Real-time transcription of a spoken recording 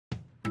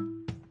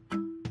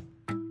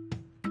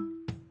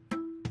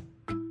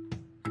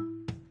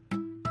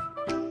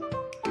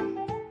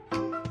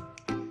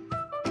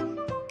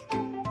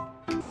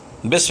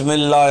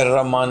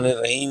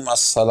बिस्मिल्लाहिर्रहमानिर्रहीम।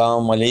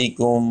 अस्सलाम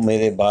वालेकुम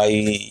मेरे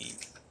भाई,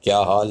 क्या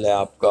हाल है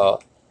आपका।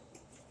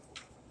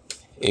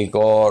 एक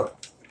और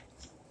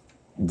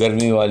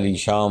गर्मी वाली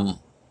शाम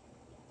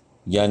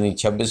यानी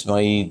 26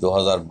 मई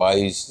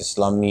 2022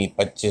 इस्लामी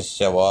 25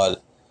 शवाल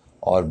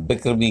और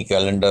बिक्रमी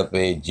कैलेंडर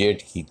पे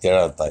जेठ की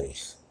 13 तारीख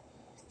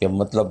के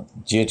मतलब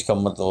जेठ का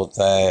मतलब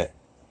होता है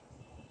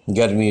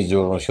गर्मी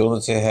ज़ोरों शोरों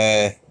से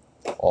है।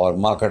 और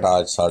मार्केट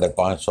आज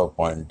 550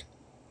 पॉइंट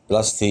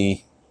प्लस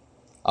थी।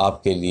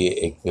 आपके लिए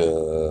एक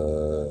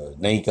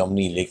नई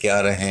कंपनी लेके आ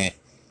रहे हैं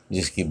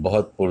जिसकी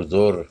बहुत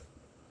पुरजोर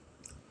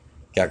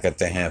क्या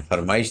कहते हैं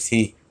फरमाइश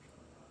थी।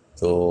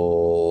 तो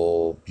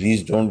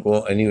please don't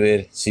go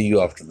anywhere, C you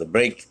after the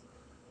break.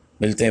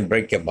 मिलते हैं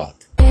ब्रेक के बाद।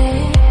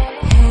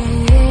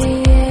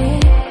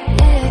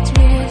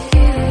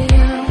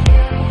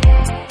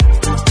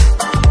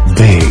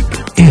 Big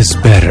is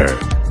better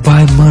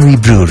by Murray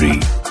Brewery.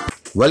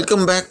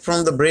 Welcome back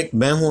from the break.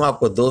 मैं हूं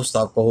आपका दोस्त,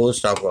 आपका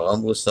होस्ट, आपका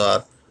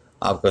गमगुसार,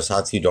 आपका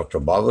साथी डॉक्टर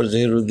बाबर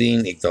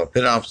ज़हीरुद्दीन। एक दफ़ा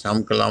फिर आपसे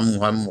हम कलाम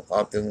हम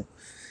मुखातिब हूँ।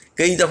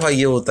 कई दफ़ा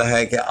ये होता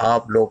है कि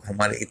आप लोग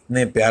हमारे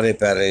इतने प्यारे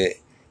प्यारे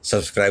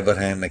सब्सक्राइबर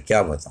हैं, मैं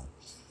क्या बताऊँ,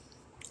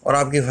 और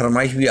आपकी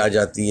फरमाइश भी आ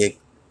जाती है।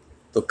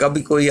 तो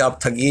कभी कोई आप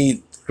थकी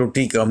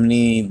टूटी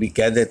कंपनी भी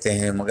कह देते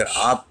हैं, मगर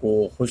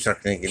आपको खुश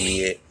रखने के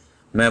लिए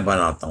मैं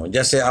बनाता हूँ।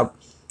 जैसे आप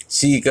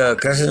सी का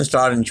क्रेसेंट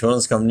स्टार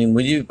इंश्योरेंस कंपनी,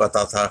 मुझे भी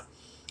पता था,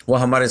 वो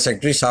हमारे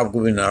सेक्रेटरी साहब को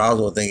भी नाराज़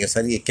होते हैं कि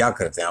सर ये क्या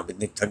करते हैं आप,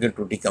 इतनी थकी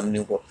टूटी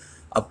कंपनियों को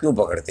आप क्यों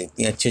पकड़ते हैं,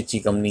 इतनी अच्छी अच्छी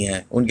कंपनी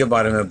है, उनके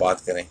बारे में बात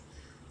करें।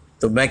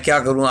 तो मैं क्या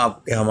करूं,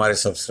 आपके हमारे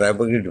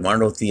सब्सक्राइबर की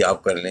डिमांड होती है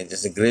आप कर लें।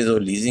 जैसे ग्रेज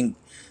और लीजिंग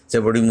से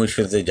बड़ी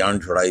मुश्किल से जान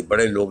छुड़ाई,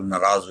 बड़े लोग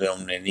नाराज़ हुए,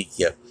 हमने नहीं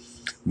किया।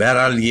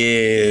 बहरहाल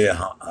ये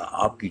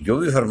आपकी जो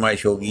भी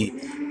फरमाइश होगी,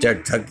 चाहे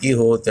थकी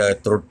हो, चाहे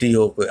त्रुटि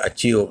हो, कोई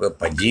अच्छी हो, कोई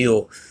भज्जी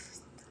हो,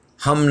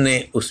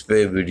 हमने उस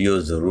पर वीडियो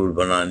ज़रूर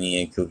बनानी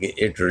है, क्योंकि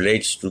it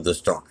relates to the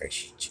stock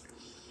exchange.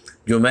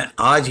 जो मैं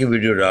आज की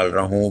वीडियो डाल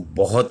रहा हूँ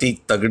बहुत ही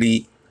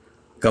तगड़ी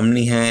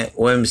कंपनी है,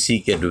 ओएमसी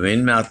के डोमेन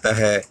में आता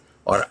है,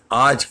 और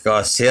आज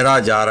का सेरा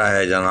जा रहा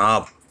है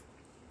जनाब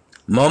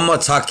मोहम्मद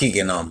साकी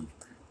के नाम।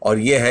 और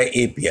ये है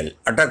एपीएल,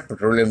 अटक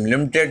पेट्रोलियम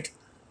लिमिटेड,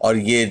 और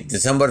ये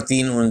दिसंबर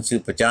 3,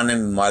 1995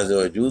 में मार्ज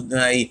वजूद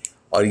में आई।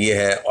 और ये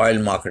है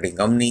ऑयल मार्केटिंग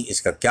कंपनी।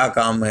 इसका क्या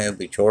काम है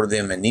भी छोड़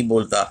दें, मैं नहीं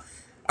बोलता।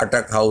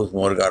 अटक house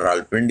मोरगा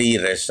Rawalpindi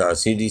registrar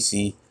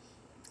CDC,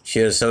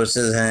 share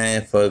services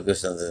हैं,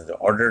 फर्गसन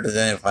ऑडिटर्स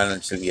हैं,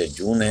 फाइनेंशियल ईयर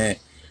जून है,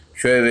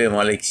 शोएब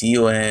मालिक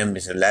सीईओ हैं,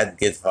 मिस्टर लैद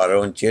गेत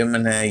फारून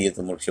चेयरमैन हैं, ये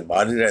तो मुल्क से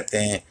बाहर ही रहते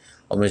हैं,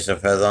 और mister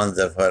Faizan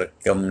Zafar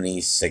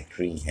company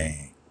secretary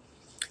हैं।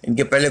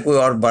 इनके पहले कोई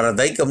और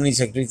बारादाई कंपनी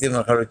सेक्रेटरी थे,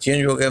 मैं ख्याल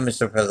चेंज हो गया,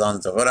 मिस्टर फैज़ान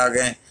जफ़र आ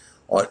गए।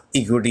 और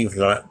इक्विटी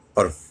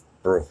पर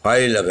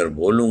प्रोफाइल अगर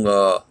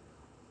बोलूँगा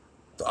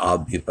तो आप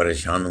भी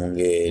परेशान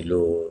होंगे।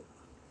 लो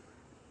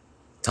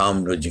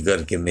थाम लो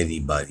जिगर के मेरी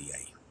बारी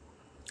आई।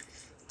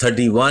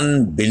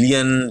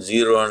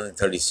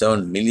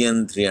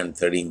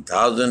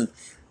 31,037,313,000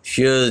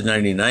 shares,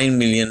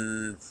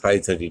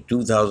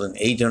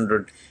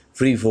 99,532,800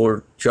 फ्री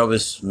फ्लोट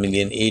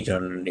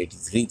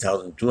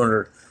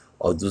 24,883,200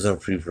 और दूसरा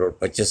फ्री फ्लोट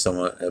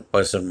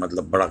 25%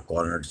 मतलब बड़ा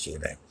कॉर्नर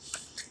शेयर है।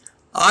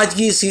 आज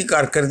की इसकी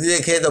कारकर्दगी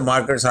देखें तो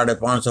मार्केट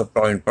 550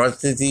 पॉइंट पर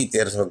थी,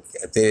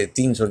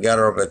 311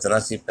 रुपये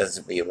 83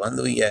 पैसे पे ये बंद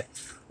हुई है।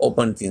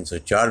 ओपन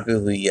 304 पे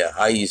हुई है,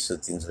 हाई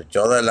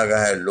 314 लगा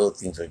है, लो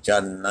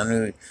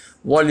 304.99।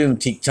 वॉल्यूम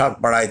ठीक ठाक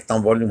पड़ा, इतना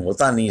वॉल्यूम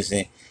होता नहीं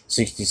इसमें,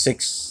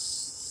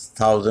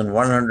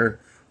 66,100।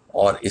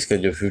 और इसका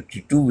जो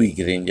 52 वीक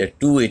रेंज है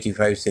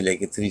 285 से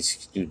लेके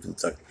 362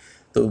 तक।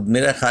 तो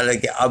मेरा ख्याल है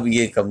कि अब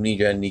ये कंपनी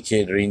जो है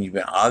नीचे रेंज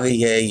में आ गई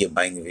है, ये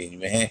बाइंग रेंज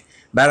में है।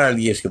 बहरहाल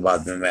ये इसके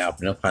बाद में मैं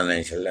अपने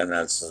फाइनेंशियल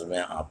एनालिसिस में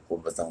आपको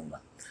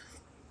बताऊंगा।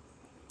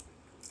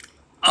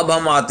 अब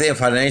हम आते हैं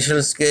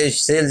फाइनेंशियल्स के।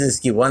 सेल्स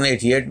इसकी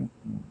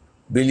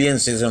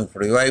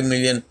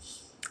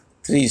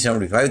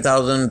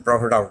 188,645,375,000,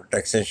 प्रॉफिट आफ्टर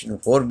टैक्सेशन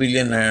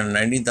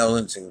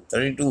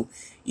 4,990,632।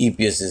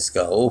 ईपीएस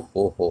इसका हो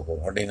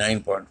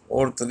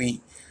 49.43।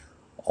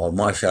 और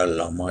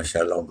माशाल्लाह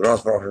माशाल्लाह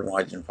gross profit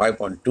margin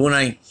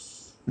 5.29,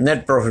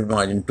 net profit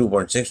margin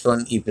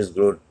 2.61, EPS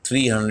growth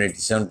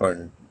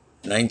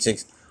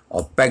 387.96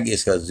 और पैग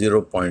इसका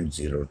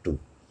 0.02।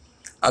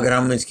 अगर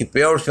हम इसकी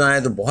पे आउट्स में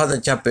आएँ तो बहुत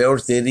अच्छा पे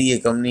आउट्स दे रही है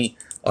कंपनी,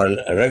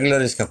 और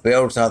रेगुलर इसका पे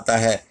आउट्स आता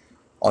है।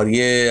 और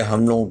ये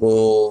हम लोगों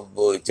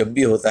को जब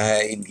भी होता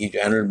है, इनकी जो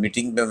एनुअल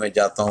मीटिंग पे मैं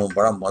जाता हूँ,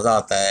 बड़ा मज़ा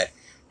आता है।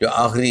 जो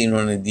आखिरी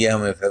इन्होंने दिया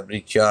हमें फरवरी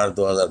 4,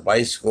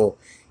 2022 को,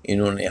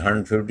 इन्होंने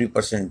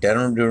 150%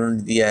 टर्म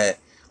डिविडेंड दिया है।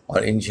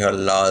 और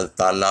इंशाअल्लाह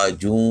ताला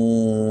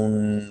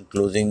जून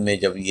क्लोजिंग में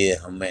जब ये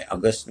हमें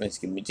अगस्त में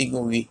इसकी मीटिंग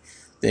होगी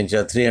तो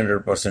इंशाअल्लाह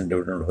 300%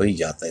 डिविडेंड हो ही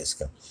जाता है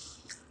इसका।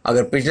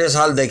 अगर पिछले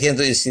साल देखें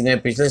तो इसने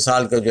पिछले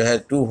साल का जो है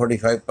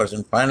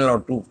 245% फाइनल और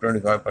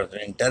 225%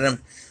 इंटरम,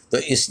 तो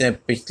इसने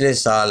पिछले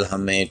साल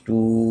हमें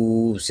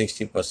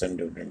 260%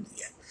 डिविडेंड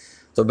दिया है।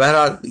 तो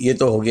बहरहाल ये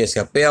तो हो गया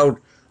इसका पे आउट।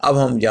 अब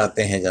हम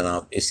जाते हैं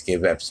जनाब इसके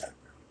वेबसाइट।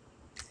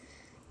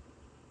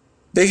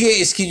 देखिए,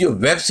 इसकी जो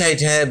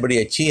वेबसाइट है बड़ी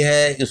अच्छी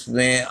है।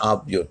 इसमें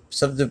आप जो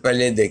सबसे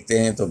पहले देखते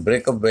हैं तो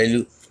ब्रेकअप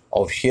वैल्यू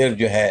ऑफ शेयर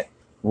जो है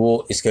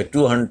वो इसका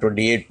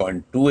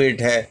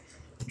 228.28 है,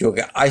 जो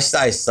कि आहिस्ता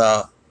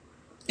आहिस्ता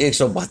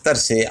 172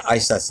 से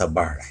आहिस्ता आहिस्ता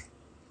बढ़ रहा है।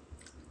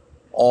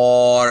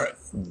 और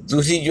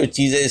दूसरी जो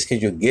चीज़ है, इसके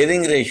जो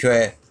गियरिंग रेशियो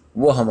है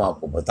वो हम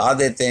आपको बता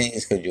देते हैं।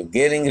 इसका जो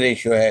गियरिंग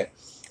रेशियो है,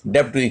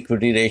 डेब्ट टू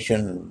इक्विटी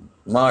रेशन,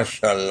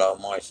 माशाल्लाह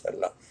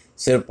माशाल्लाह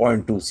सिर्फ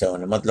 0.27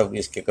 है, मतलब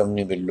इसके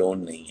कंपनी में लोन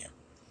नहीं है।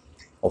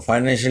 और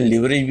फाइनेंशियल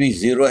लीवरेज भी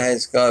ज़ीरो है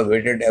इसका,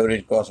 weighted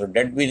average cost of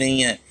date भी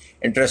नहीं है,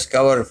 इंटरेस्ट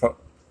कवर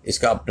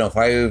इसका अपना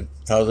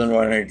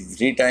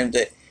 5183 टाइम्स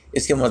है।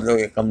 इसके मतलब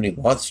ये कंपनी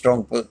बहुत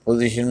स्ट्रॉन्ग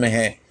पोजीशन में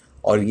है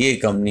और ये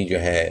कंपनी जो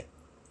है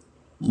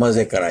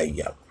मज़े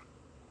कराएगी आपको।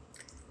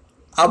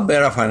 अब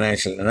मेरा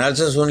फाइनेंशियल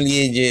एनालिसिस सुन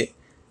लीजिए।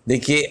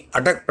 देखिए,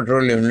 अटक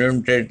पेट्रोलियम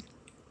लिमिटेड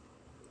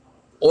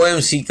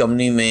ओएमसी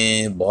कंपनी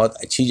में बहुत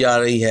अच्छी जा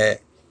रही है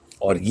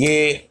और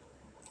ये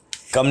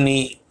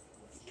कंपनी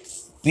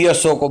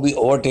पीएसओ को भी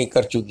ओवरटेक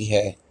कर चुकी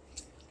है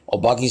और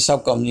बाकी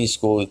सब कंपनीज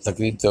को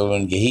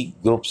तकरीबन यही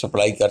ग्रुप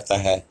सप्लाई करता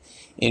है।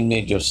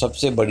 इनमें जो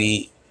सबसे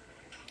बड़ी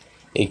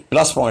एक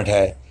प्लस पॉइंट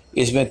है,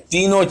 इसमें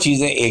तीनों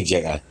चीज़ें एक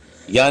जगह हैं,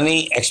 यानी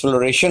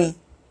exploration,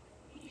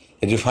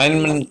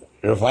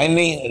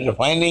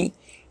 refining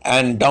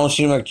and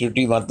downstream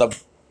activity, मतलब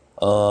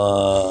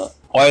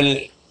ऑयल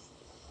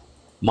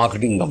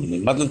मार्केटिंग कंपनी,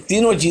 मतलब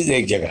तीनों चीज़ें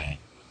एक जगह हैं।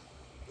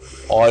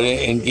 और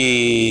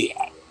इनकी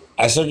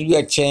एसेट भी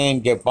अच्छे हैं,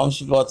 इनके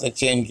पंप्स भी बहुत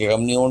अच्छे हैं, इनके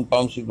कंपनी ओन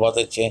पंप्स भी बहुत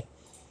अच्छे हैं।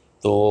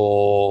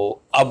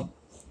 तो अब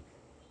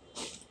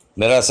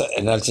मेरा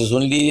एनालिसिस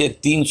सुन लीजिए।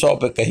 300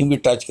 पे कहीं भी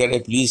टच करे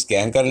प्लीज़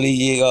स्कैन कर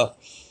लीजिएगा,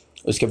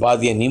 उसके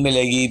बाद ये नहीं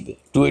मिलेगी।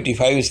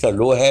 285 इसका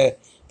लो है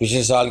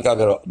पिछले साल का,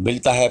 अगर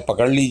मिलता है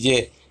पकड़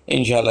लीजिए।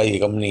 इंशाल्लाह ये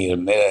कंपनी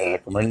मेरा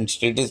रिकमेंड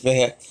स्टेटस पे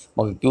है,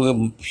 मगर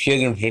क्योंकि शेयर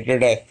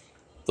इन्फ्लेटेड है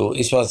तो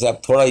इस वजह से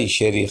आप थोड़ा ही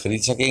शेयर ही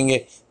ख़रीद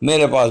सकेंगे।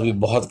 मेरे पास भी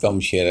बहुत कम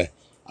शेयर है,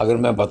 अगर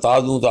मैं बता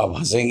दूं तो आप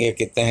हंसेंगे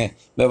कितने हैं।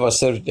 मेरे पास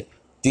सिर्फ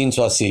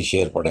 380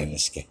 शेयर पड़े हैं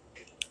इसके।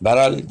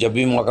 बहरहाल जब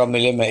भी मौका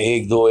मिले मैं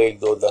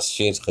 10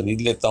 शेयर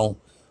ख़रीद लेता हूं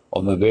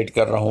और मैं वेट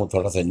कर रहा हूं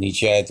थोड़ा सा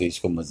नीचे आए तो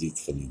इसको मज़ीद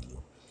ख़रीद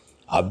लूँ।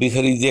 आप भी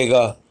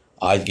ख़रीदिएगा।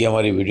 आज की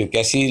हमारी वीडियो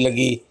कैसी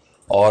लगी?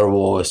 और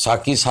वो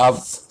साकी साहब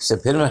से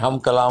फिर मैं हम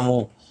कलाम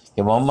हूँ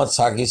कि मोहम्मद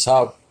साकी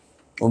साहब,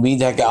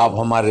 उम्मीद है कि आप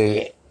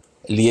हमारे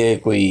लिए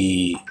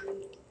कोई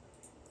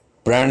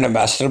ब्रांड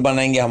एम्बेसडर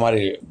बनाएंगे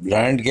हमारे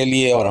ब्रांड के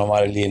लिए और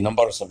हमारे लिए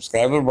नंबर ऑफ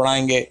सब्सक्राइबर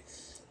बढ़ाएंगे।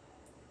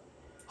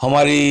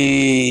 हमारी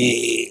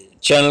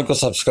चैनल को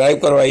सब्सक्राइब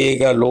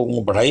करवाइएगा, लोगों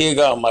को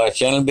बढ़ाइएगा, हमारा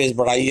चैनल बेस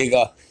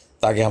बढ़ाइएगा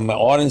ताकि हमें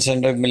और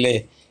इंसेंटिव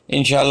मिले।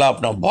 इंशाल्लाह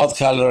अपना बहुत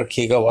ख्याल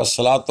रखिएगा।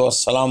 वस्सलातु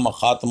वस्सलाम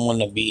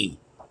खातमुन नबीय्यीन।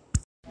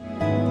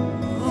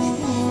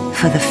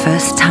 For the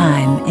first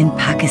time in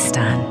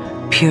Pakistan,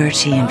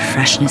 purity and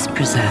freshness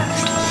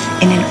preserved.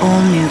 In an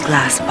all-new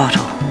glass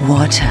bottle,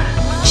 water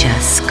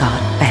just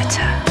got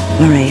better.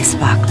 Murray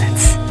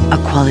Sparklets, a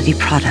quality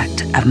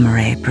product of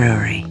Murray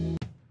Brewery.